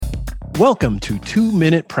Welcome to 2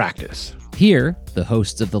 Minute Practice. Here, the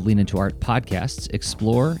hosts of the Lean Into Art podcasts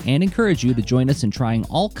explore and encourage you to join us in trying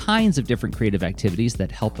all kinds of different creative activities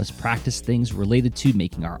that help us practice things related to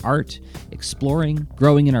making our art, exploring,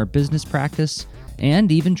 growing in our business practice,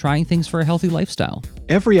 and even trying things for a healthy lifestyle.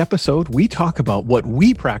 Every episode, we talk about what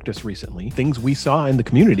we practiced recently, things we saw in the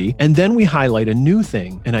community, and then we highlight a new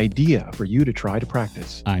thing, an idea for you to try to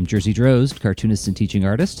practice. I'm Jersey Drozd, cartoonist and teaching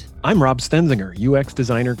artist. I'm Rob Stenzinger, UX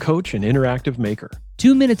designer, coach, and interactive maker.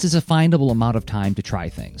 2 minutes is a findable amount of time to try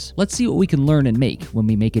things. Let's see what we can learn and make when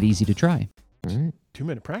we make it easy to try. All right. 2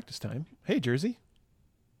 minute practice time. Hey, Jersey.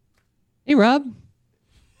 Hey, Rob.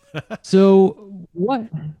 So what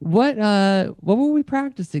were we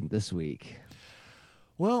practicing this week?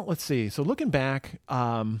 Well, let's see. So looking back,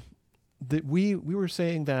 we were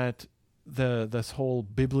saying that this whole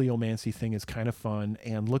bibliomancy thing is kind of fun,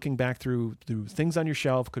 and looking back through things on your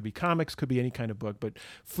shelf, could be comics, could be any kind of book, but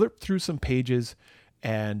flip through some pages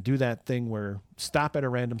and do that thing where stop at a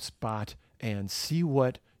random spot and see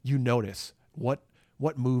what you notice, what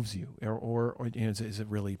moves you, or is it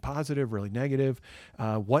really positive, really negative?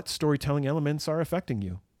 What storytelling elements are affecting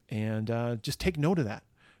you? And just take note of that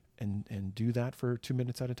and do that for 2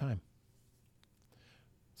 minutes at a time.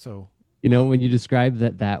 So, when you described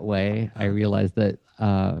that way, I realized that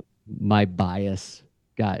my bias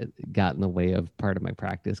got in the way of part of my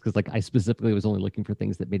practice, because I specifically was only looking for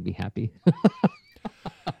things that made me happy.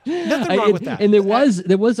 Nothing wrong with that. And there was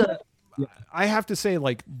a. I have to say,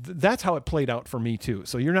 that's how it played out for me too.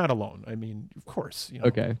 So you're not alone. I mean, of course,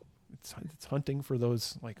 okay. It's hunting for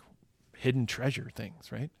those hidden treasure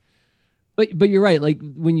things, right? But you're right.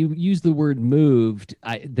 When you use the word moved,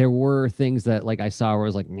 there were things that I saw where I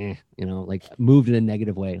was like, meh, moved in a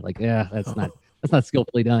negative way. That's not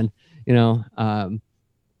skillfully done, or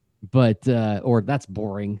that's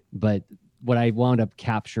boring. But what I wound up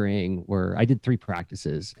capturing I did 3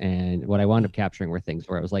 practices, and what I wound up capturing were things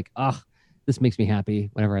where I was like, this makes me happy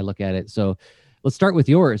whenever I look at it. So let's start with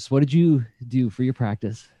yours. What did you do for your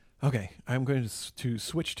practice? Okay. I'm going to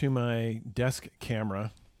switch to my desk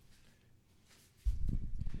camera.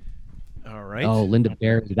 All right. Oh, Linda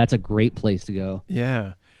Berry. That's a great place to go.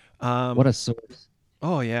 Yeah. What a source.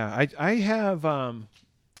 Oh yeah. I have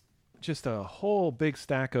just a whole big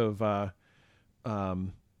stack of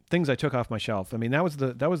things I took off my shelf. I mean, that was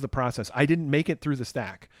the process. I didn't make it through the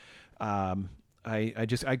stack.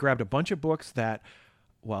 I grabbed a bunch of books that,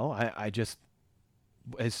 I just,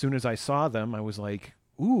 as soon as I saw them, I was like,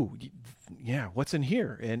 ooh, yeah, what's in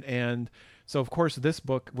here? And so of course this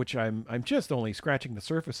book, which I'm just only scratching the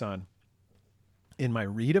surface on in my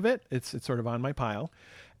read of it, it's sort of on my pile.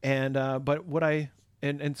 And, but what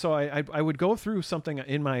so I would go through something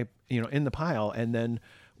in my, in the pile, and then,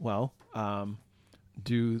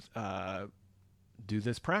 do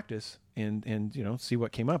this practice and see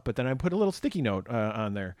what came up. But then I put a little sticky note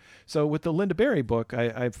on there. So with the Linda Berry book,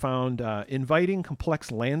 I found inviting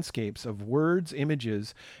complex landscapes of words,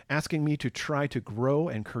 images, asking me to try to grow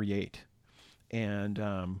and create. And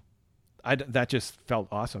that just felt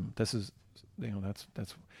awesome. This is,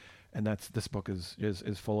 this book is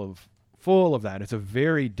full of that. It's a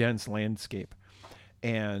very dense landscape,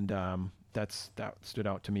 and that stood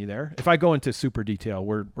out to me there. If I go into super detail,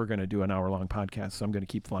 we're going to do an hour-long podcast, so I'm going to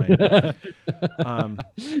keep flying.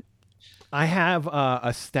 I have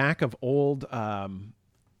a stack of old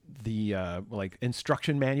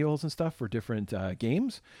instruction manuals and stuff for different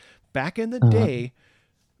games. Back in the day,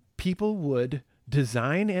 people would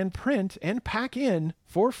design and print and pack in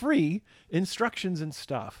for free instructions and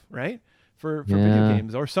stuff, right? For video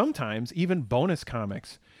games, or sometimes even bonus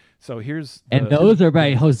comics. So and those are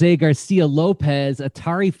by Jose Garcia Lopez,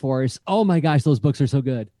 Atari Force. Oh my gosh, those books are so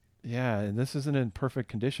good. Yeah, and this isn't in perfect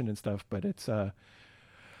condition and stuff, but it's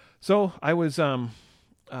so I was and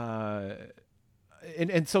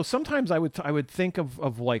so sometimes I would think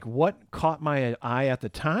of what caught my eye at the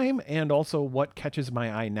time, and also what catches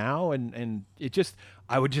my eye now, and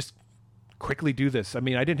I would just quickly do this. I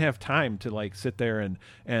mean, I didn't have time to sit there and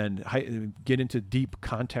get into deep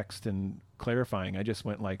context and clarifying. I just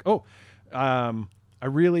went I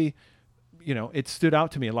really, it stood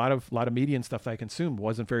out to me. A lot of media and stuff that I consumed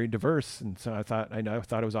wasn't very diverse, and so I thought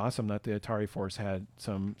it was awesome that the Atari Force had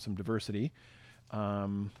some diversity.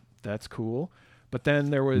 That's cool. But then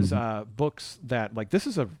there was books that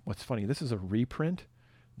what's funny. This is a reprint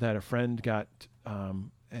that a friend got.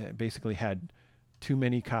 Basically had too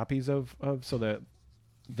many copies of, so that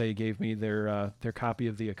they gave me their copy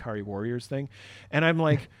of the Ikari Warriors thing, and I'm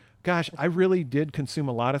like, gosh, I really did consume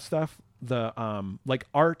a lot of stuff. The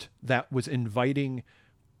art that was inviting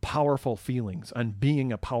powerful feelings on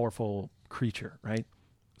being a powerful creature, right?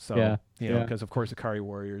 So, Yeah, because of course Ikari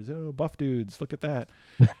Warriors, oh, buff dudes, look at that.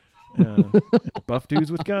 Buff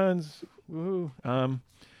dudes with guns. Woohoo.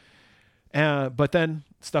 But then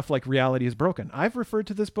stuff like Reality is Broken. I've referred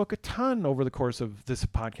to this book a ton over the course of this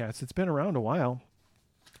podcast. It's been around a while.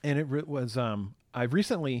 And it was, I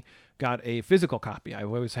recently got a physical copy.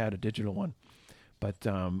 I've always had a digital one. But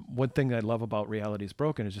one thing I love about Reality is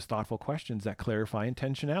Broken is just thoughtful questions that clarify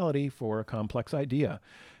intentionality for a complex idea.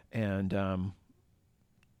 And,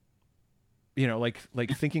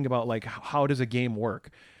 like thinking about like, how does a game work?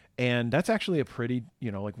 And that's actually a pretty,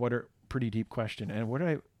 pretty deep question.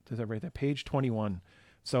 And does I write that? Page 21.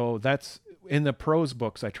 So that's in the prose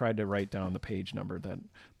books. I tried to write down the page number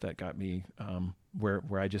that got me, where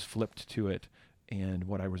I just flipped to it and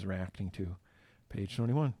what I was reacting to. Page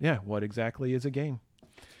 21. Yeah. What exactly is a game?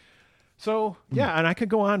 So yeah, and I could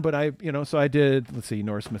go on, but I did, let's see,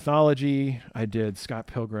 Norse mythology. I did Scott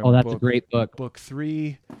Pilgrim. Oh, that's a great book. Book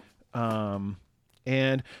 3.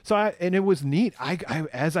 And so it was neat. I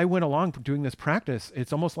as I went along doing this practice,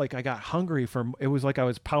 it's almost like I got hungry it was like I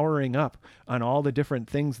was powering up on all the different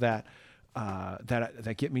things that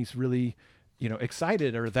get me really,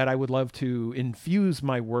 excited, or that I would love to infuse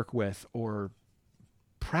my work with or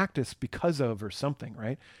practice because of, or something.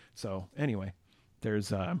 Right. So anyway,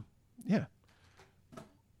 there's,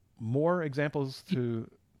 more examples to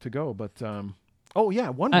go, but, one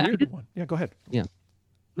weird one. Yeah, go ahead. Yeah.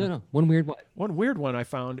 No. One weird one. One weird one I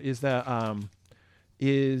found is that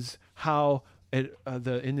is how in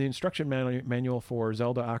the instruction manual for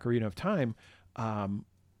Zelda Ocarina of Time, I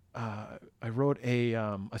wrote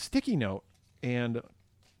a sticky note, and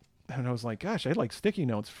I was like, gosh, I like sticky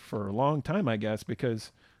notes for a long time, I guess,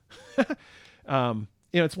 because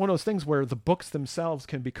it's one of those things where the books themselves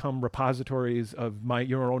can become repositories of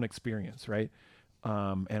your own experience, right?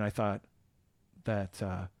 And I thought that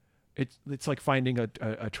it's like finding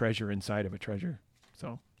a treasure inside of a treasure.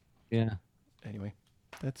 So yeah. Anyway,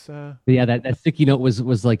 that's that sticky note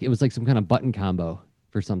was like, it was like some kind of button combo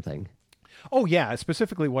for something. Oh yeah,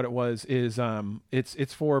 specifically what it was is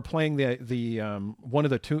it's for playing the one of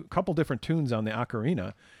the couple different tunes on the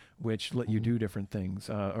ocarina, which let you do different things.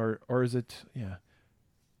 Or is it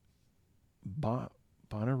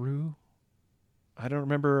Bonnaroo? I don't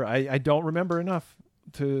remember. I don't remember enough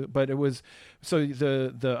but it was, so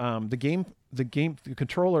the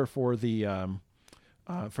controller for the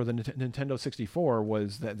Nintendo 64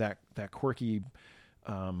 was that quirky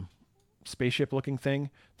spaceship looking thing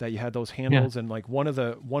that you had those handles, and like one of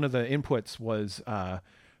the inputs was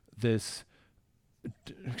this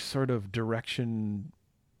sort of direction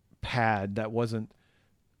pad that wasn't,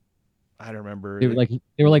 I don't remember. They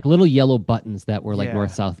were like little yellow buttons that were like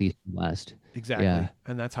north, south, east, and west. Exactly. Yeah.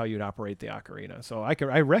 And that's how you'd operate the ocarina. So I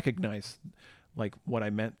recognize like what I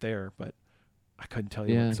meant there, but I couldn't tell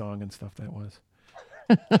you what song and stuff that was.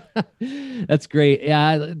 That's great.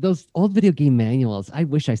 Yeah, those old video game manuals. I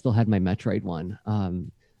wish I still had my Metroid one.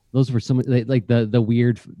 Those were some like the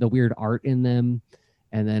weird art in them,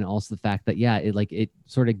 and then also the fact that it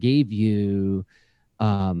sort of gave you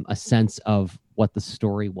a sense of what the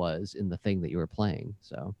story was in the thing that you were playing.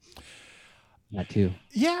 So that too.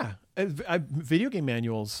 Yeah, video game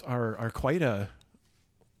manuals are quite an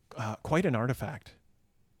artifact,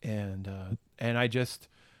 and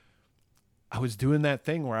I was doing that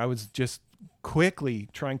thing where I was just quickly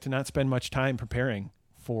trying to not spend much time preparing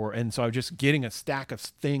and so I was just getting a stack of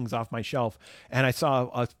things off my shelf, and I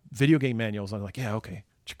saw video game manuals. I was like, yeah, okay,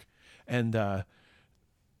 and yeah,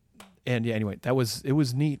 anyway, it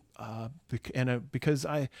was neat, because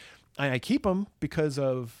I keep them because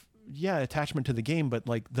of attachment to the game, but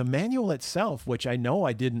like the manual itself, which I know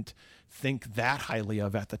I didn't think that highly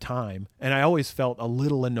of at the time, and I always felt a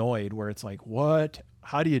little annoyed where it's like, what?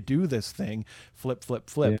 How do you do this thing? Flip.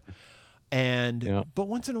 Yeah. And but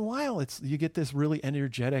once in a while, you get this really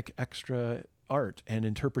energetic extra art and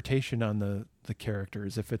interpretation on the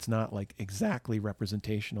characters, if it's not like exactly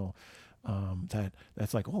representational.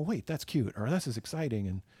 That's like, oh wait, that's cute, or this is exciting,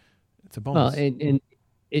 and it's a bonus. Well, and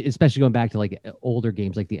especially going back to like older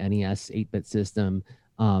games like the NES 8-bit system,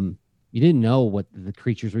 you didn't know what the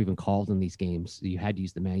creatures were even called in these games. You had to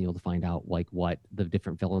use the manual to find out like what the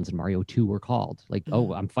different villains in Mario 2 were called. Like,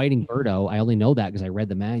 oh, I'm fighting Birdo. I only know that because I read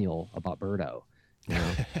the manual about Birdo. You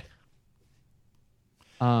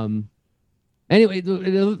know? Anyway,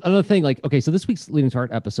 another thing, like, okay, so this week's Leading to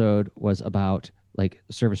Art episode was about like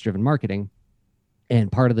service-driven marketing.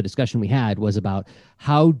 And part of the discussion we had was about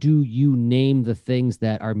how do you name the things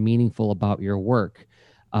that are meaningful about your work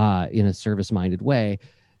in a service-minded way.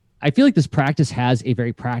 I feel like this practice has a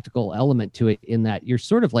very practical element to it in that you're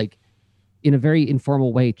sort of like, in a very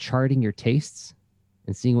informal way, charting your tastes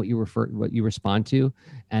and seeing what you respond to,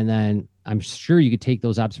 and then I'm sure you could take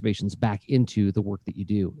those observations back into the work that you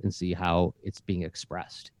do and see how it's being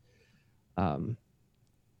expressed.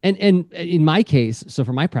 And in my case, so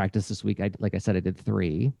for my practice this week, like I said, I did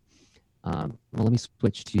 3. Well, let me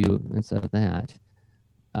switch to, instead of that,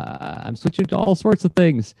 I'm switching to all sorts of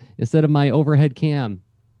things instead of my overhead cam,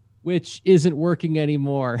 which isn't working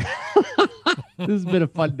anymore. This has been a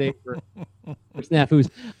fun day for snafus.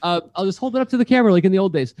 I'll just hold it up to the camera like in the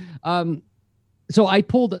old days. So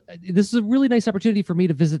this is a really nice opportunity for me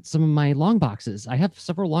to visit some of my long boxes. I have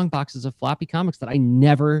several long boxes of floppy comics that I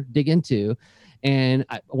never dig into. And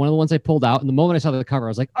one of the ones I pulled out, and the moment I saw the cover, I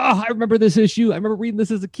was like, oh, I remember this issue. I remember reading this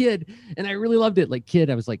as a kid, and I really loved it. Like kid,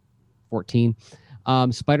 I was like 14.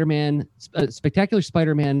 Spider-Man, Spectacular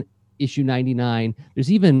Spider-Man issue 99.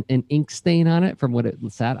 There's even an ink stain on it from what it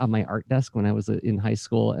sat on my art desk when I was in high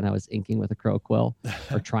school and I was inking with a crow quill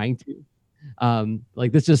or trying to.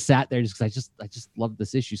 Like this just sat there just because I just loved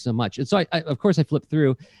this issue so much. And so I of course I flipped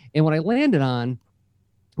through, and what I landed on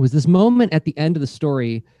was this moment at the end of the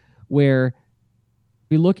story where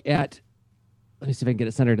we look at, let me see if I can get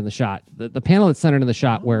it centered in the shot. The panel that's centered in the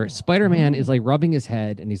shot where Spider-Man is like rubbing his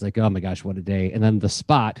head and he's like, oh my gosh, what a day. And then the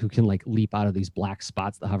Spot, who can like leap out of these black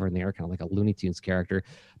spots that hover in the air, kind of like a Looney Tunes character,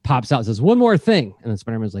 pops out and says, one more thing. And then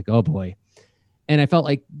Spider-Man's like, oh boy. And I felt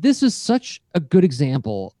like this is such a good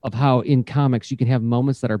example of how in comics you can have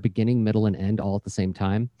moments that are beginning, middle, and end all at the same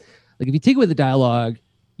time. Like if you take away the dialogue,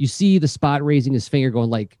 you see the Spot raising his finger going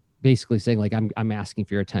like, basically saying like, I'm asking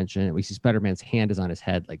for your attention. And we see Spider-Man's hand is on his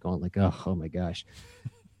head, like going like, oh my gosh.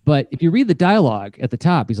 But if you read the dialogue at the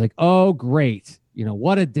top, he's like, oh, great.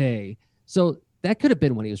 What a day. So that could have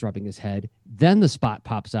been when he was rubbing his head. Then the Spot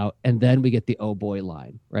pops out and then we get the, oh boy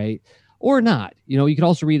line, right? Or not. You could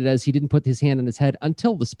also read it as he didn't put his hand on his head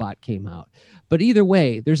until the Spot came out. But either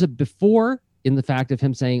way, there's a before in the fact of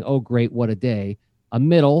him saying, oh, great, what a day. A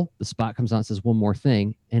middle, the Spot comes on and says one more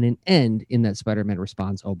thing, and an end in that Spider-Man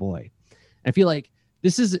responds, oh boy. And I feel like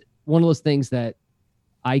this is one of those things that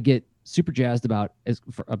I get super jazzed about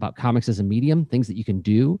about comics as a medium, things that you can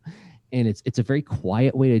do. And it's a very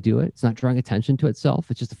quiet way to do it. It's not drawing attention to itself.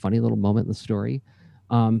 It's just a funny little moment in the story.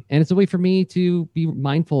 And it's a way for me to be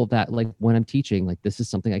mindful of that. Like when I'm teaching, like this is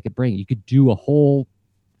something I could bring. You could do a whole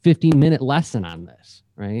 15-minute lesson on this,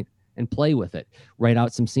 right? And play with it, write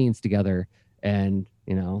out some scenes together, and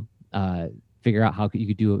figure out how you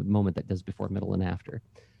could do a moment that does before, middle, and after.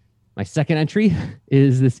 My second entry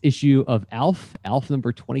is this issue of Alf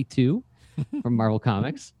number 22 from Marvel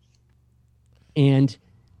Comics. And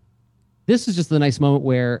this is just the nice moment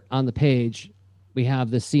where on the page we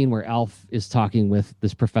have this scene where Alf is talking with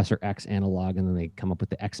this Professor X analog, and then they come up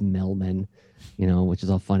with the X Melman, which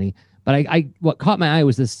is all funny. But I what caught my eye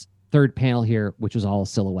was this third panel here, which was all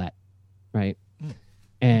silhouette, right?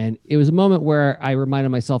 And it was a moment where I reminded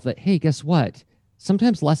myself that, hey, guess what?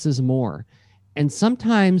 Sometimes less is more. And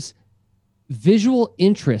sometimes visual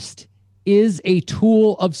interest is a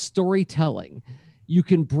tool of storytelling. You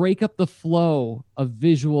can break up the flow of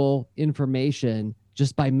visual information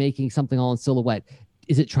just by making something all in silhouette.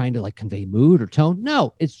 Is it trying to like convey mood or tone?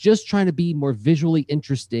 No, it's just trying to be more visually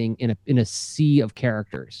interesting in a sea of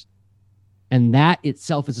characters. And that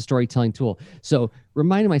itself is a storytelling tool. So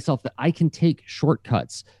reminding myself that I can take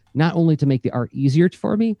shortcuts, not only to make the art easier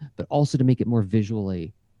for me, but also to make it more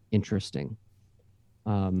visually interesting.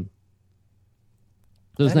 So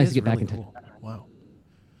it's nice to get really back into cool. Wow.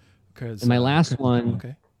 And my last one.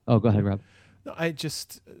 Okay. Oh, go ahead, Rob. No,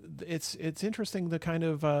 it's interesting the kind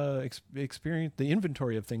of experience, the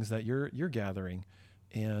inventory of things that you're gathering,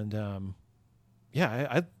 and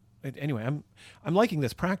anyway, I'm liking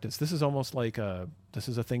this practice. This is almost like this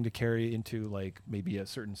is a thing to carry into like maybe a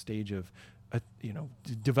certain stage of,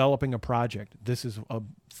 developing a project. This is a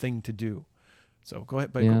thing to do. So go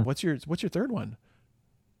ahead. But what's your third one?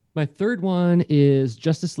 My third one is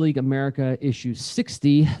Justice League America issue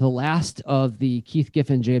 60, the last of the Keith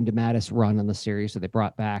Giffen, J.M. DeMatteis run on the series. So they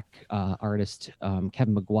brought back artist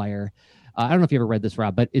Kevin McGuire. I don't know if you ever read this,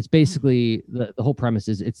 Rob, but it's basically the whole premise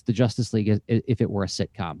is it's the Justice League if it were a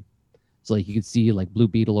sitcom. So like you could see like Blue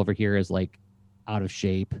Beetle over here is like out of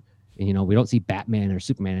shape. And, we don't see Batman or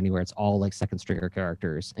Superman anywhere. It's all like second stringer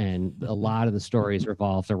characters. And a lot of the stories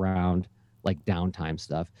revolved around like downtime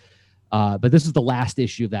stuff. But this is the last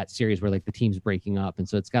issue of that series where like the team's breaking up. And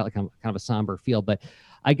so it's got like kind of a somber feel. But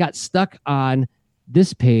I got stuck on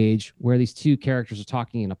this page where these two characters are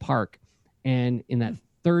talking in a park. And in that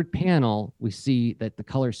third panel, we see that the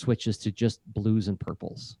color switches to just blues and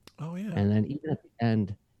purples. Oh, yeah. And then even at the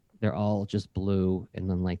end, they're all just blue and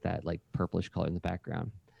then like that like purplish color in the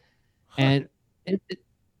background. Huh. And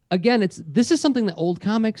again, this is something that old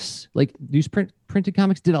comics, like printed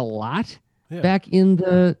comics, did a lot back in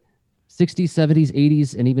the 60s, 70s,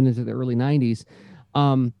 80s, and even into the early 90s,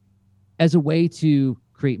 as a way to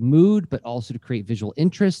create mood, but also to create visual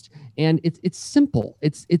interest. And it's simple.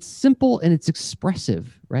 It's simple and it's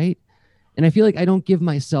expressive, right? And I feel like I don't give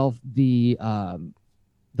myself the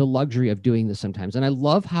luxury of doing this sometimes. And I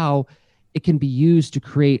love how it can be used to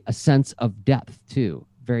create a sense of depth too,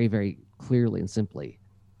 very, very clearly and simply,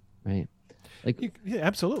 right? Like, yeah,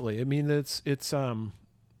 absolutely. I mean, it's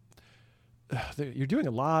you're doing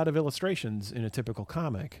a lot of illustrations in a typical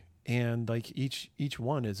comic, and like each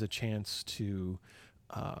one is a chance to,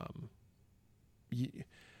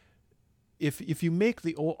 if you make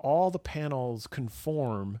all the panels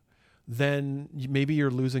conform, then maybe you're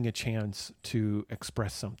losing a chance to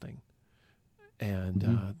express something.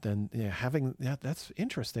 And then having that's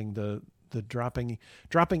interesting. The dropping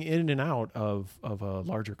in and out of a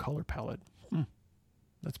larger color palette.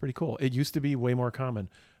 That's pretty cool. It used to be way more common.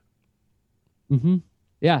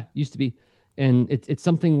 Yeah, used to be. And it's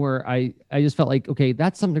something where I just felt like, okay,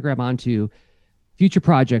 that's something to grab onto. Future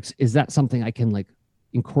projects, is that something I can like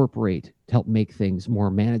incorporate to help make things more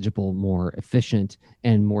manageable, more efficient,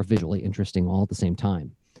 and more visually interesting all at the same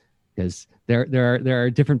time? Because there are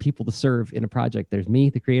different people to serve in a project. There's me,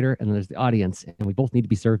 the creator, and then there's the audience, and we both need to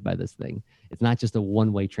be served by this thing. It's not just a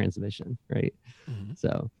one-way transmission, right?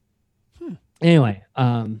 So anyway,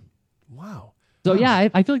 wow. So yeah,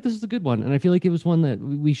 I feel like this is a good one, and I feel like it was one that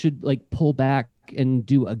we should like pull back and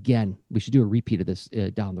do again. We should do a repeat of this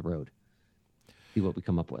down the road. See what we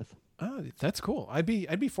come up with. Oh, that's cool. I'd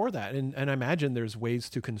be for that, and I imagine there's ways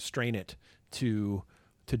to constrain it to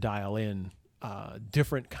dial in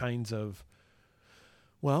different kinds of.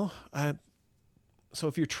 Well, so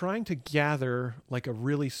if you're trying to gather like a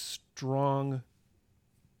really strong,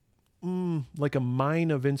 like a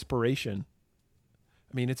mine of inspiration,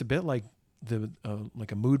 I mean, it's a bit like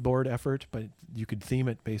like a mood board effort, but you could theme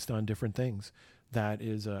it based on different things. That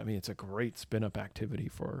is, I mean, it's a great spin up activity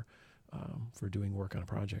for doing work on a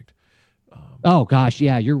project. Oh gosh,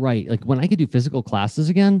 yeah, you're right. Like when I could do physical classes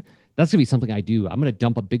again, that's gonna be something I do. I'm gonna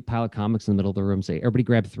dump a big pile of comics in the middle of the room, say, everybody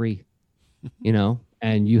grab 3,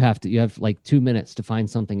 and you have like 2 minutes to find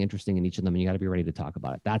something interesting in each of them, and you got to be ready to talk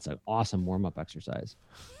about it. That's an awesome warm up exercise.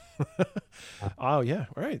 Oh yeah,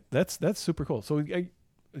 right. That's super cool. So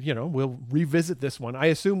we'll revisit this one. I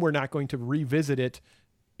assume we're not going to revisit it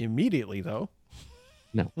immediately, though.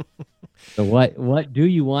 No. So what do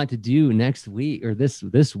you want to do next week or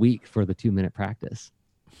this week for the 2-minute practice?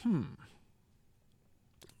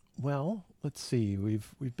 Well, let's see.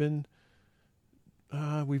 We've been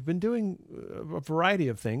doing a variety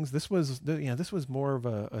of things. This was more of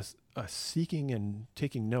a seeking and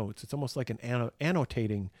taking notes. It's almost like an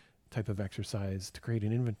annotating type of exercise to create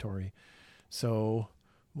an inventory. So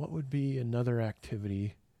what would be another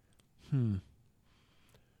activity?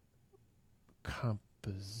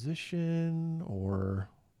 Composition, or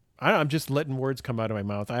I'm just letting words come out of my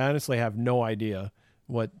mouth. I honestly have no idea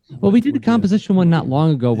what. Well, we did the composition one not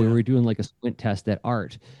long ago where we were doing like a squint test at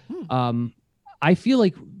art. I feel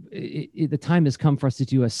like the time has come for us to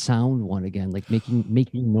do a sound one again, like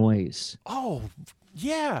making noise. Oh,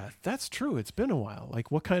 yeah, that's true. It's been a while.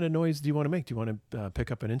 Like, what kind of noise do you want to make? Do you want to pick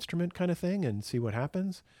up an instrument kind of thing and see what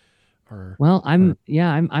happens? I'm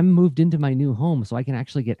moved into my new home, so I can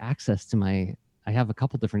actually get access to I have a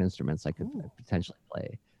couple different instruments I could potentially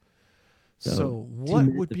play. So what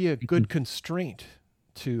would be a good constraint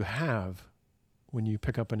to have when you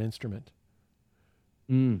pick up an instrument?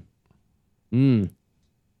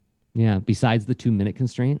 Yeah, besides the 2-minute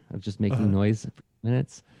constraint of just making noise for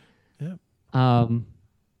minutes. Yeah. I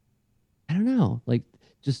don't know. Like,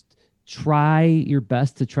 just try your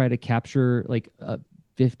best to try to capture like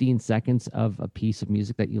 15 seconds of a piece of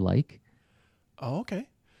music that you like. Oh, okay.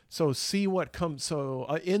 So see what comes. So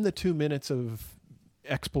in the 2 minutes of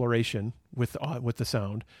exploration with the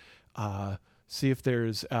sound, see if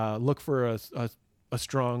there's look for a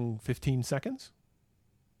strong 15 seconds.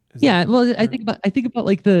 I think about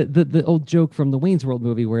like the old joke from the Wayne's World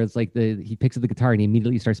movie where it's like he picks up the guitar and he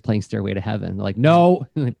immediately starts playing Stairway to Heaven. They're like, no,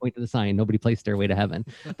 and they point to the sign. Nobody plays Stairway to Heaven.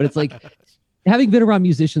 But it's like having been around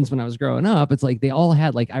musicians when I was growing up, it's like they all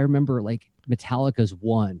had like I remember like Metallica's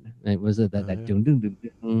One. And it was that doom doom doom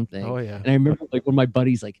doom thing. Oh yeah. And I remember like one of my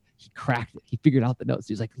buddies like he cracked it. He figured out the notes.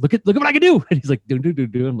 He was like, look at what I can do. And he's like doom doom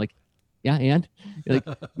doom doom. I'm like, yeah, and you're like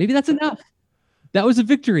maybe that's enough. That was a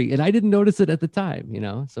victory, and I didn't notice it at the time,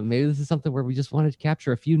 So maybe this is something where we just wanted to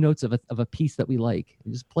capture a few notes of a piece that we like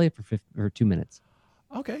and just play it for 2 minutes.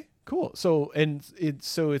 Okay, cool. So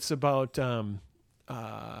it's about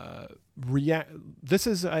This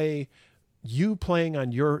is you playing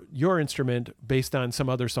on your instrument based on some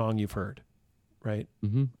other song you've heard, right?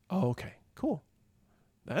 Mm-hmm. Oh, okay, cool.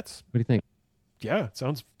 What do you think? Yeah,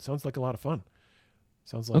 sounds like a lot of fun.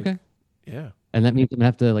 Sounds like Okay. Yeah. And that means I'm gonna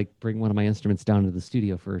have to like bring one of my instruments down to the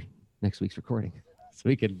studio for next week's recording, so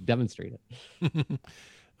we can demonstrate it.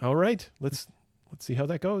 All right, let's see how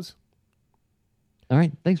that goes. All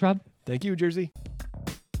right. Thanks, Rob. Thank you, Jersey.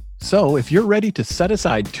 So, if you're ready to set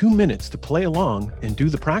aside 2 minutes to play along and do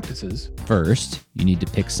the practices, First, you need to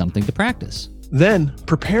pick something to practice, then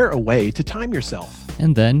prepare a way to time yourself.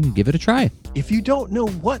 and then give it a try. If you don't know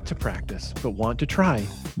what to practice but want to try,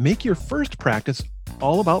 make your first practice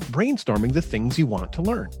all about brainstorming the things you want to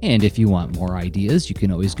learn. And if you want more ideas, you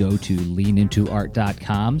can always go to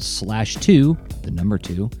leanintoart.com/2, the number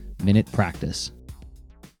 2, minute practice.